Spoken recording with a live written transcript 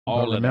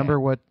All But remember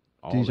what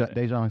All of that.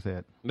 Dejan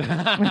said.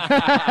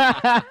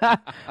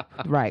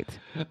 Right.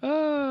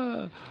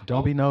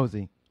 Don't be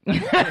nosy.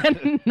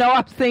 No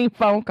obscene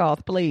phone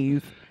calls,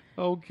 please.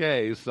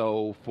 Okay,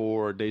 so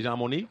for Dejan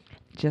Monique,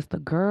 Just a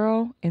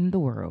girl in the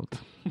world.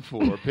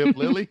 for Pip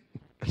Lily,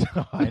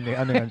 I'm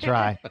not going to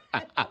try.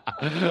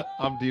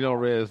 I'm Dino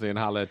Rez saying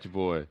holla at your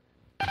boy.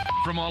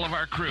 From all of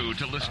our crew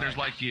to listeners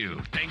like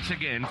you, thanks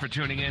again for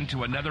tuning in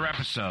to another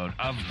episode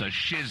of The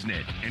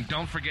Shiznit. And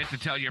don't forget to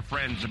tell your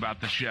friends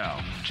about the show.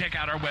 Check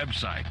out our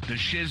website,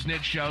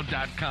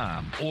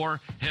 theshiznitshow.com, or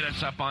hit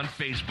us up on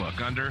Facebook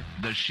under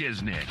The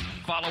Shiznit.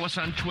 Follow us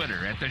on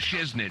Twitter at The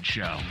Shiznit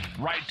Show.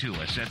 Write to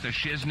us at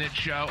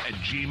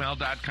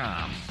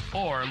theshiznitshow@gmail.com,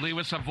 or leave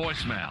us a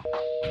voicemail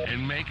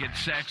and make it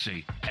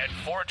sexy at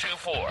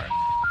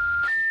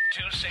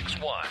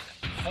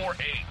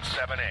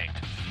 424-261-4878.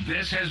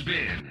 This has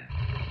been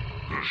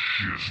The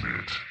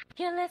Shiznit.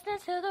 You're listening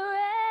to the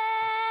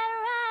Red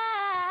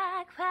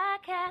Rock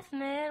Podcast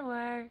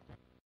Network.